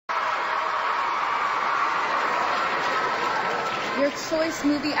Your choice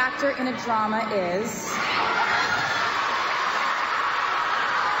movie actor in a drama is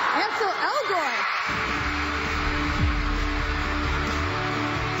Ansel Elgort.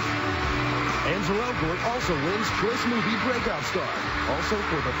 Ansel Elgort also wins Choice Movie Breakout Star, also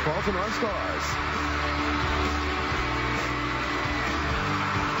for The Fault in Our Stars.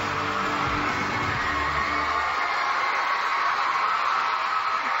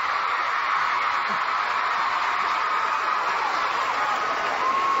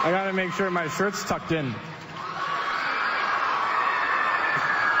 I gotta make sure my shirt's tucked in.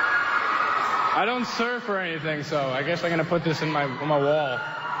 I don't surf or anything, so I guess I'm gonna put this on my wall.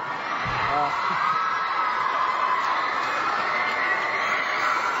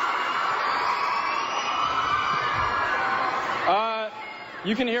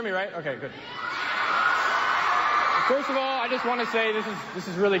 You can hear me, right? Okay, good. First of all, I just want to say this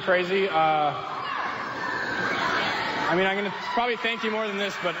is really crazy. I mean, I'm going to probably thank you more than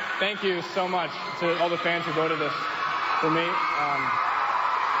this, but thank you so much to all the fans who voted this for me.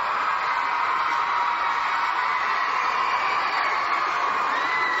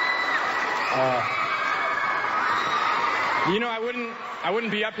 You know, I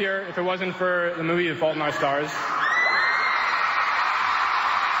wouldn't be up here if it wasn't for the movie The Fault in Our Stars.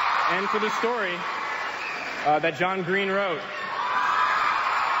 And for the story that John Green wrote.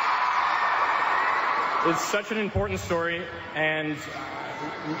 It's such an important story, and,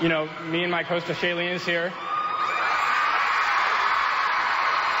 you know, me and my co-star Shailene is here.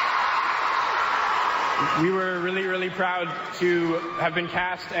 We were really, really proud to have been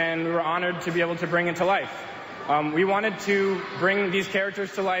cast, and we were honored to be able to bring it to life. We wanted to bring these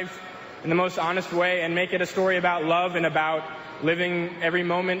characters to life in the most honest way and make it a story about love and about living every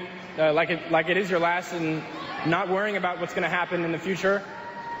moment like it is your last and not worrying about what's going to happen in the future.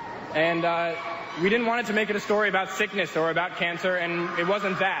 And we didn't want it to make it a story about sickness or about cancer, and it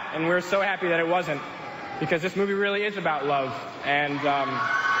wasn't that. And we're so happy that it wasn't, because this movie really is about love. And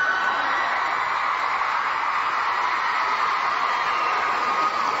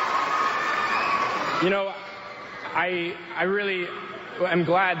you know, I really am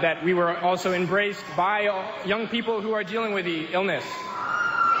glad that we were also embraced by young people who are dealing with the illness.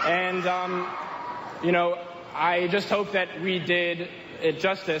 And you know, I just hope that we did it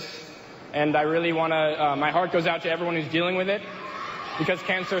justice. And I really want to, my heart goes out to everyone who's dealing with it, because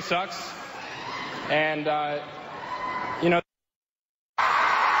cancer sucks. And, you know,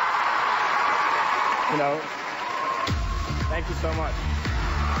 thank you so much.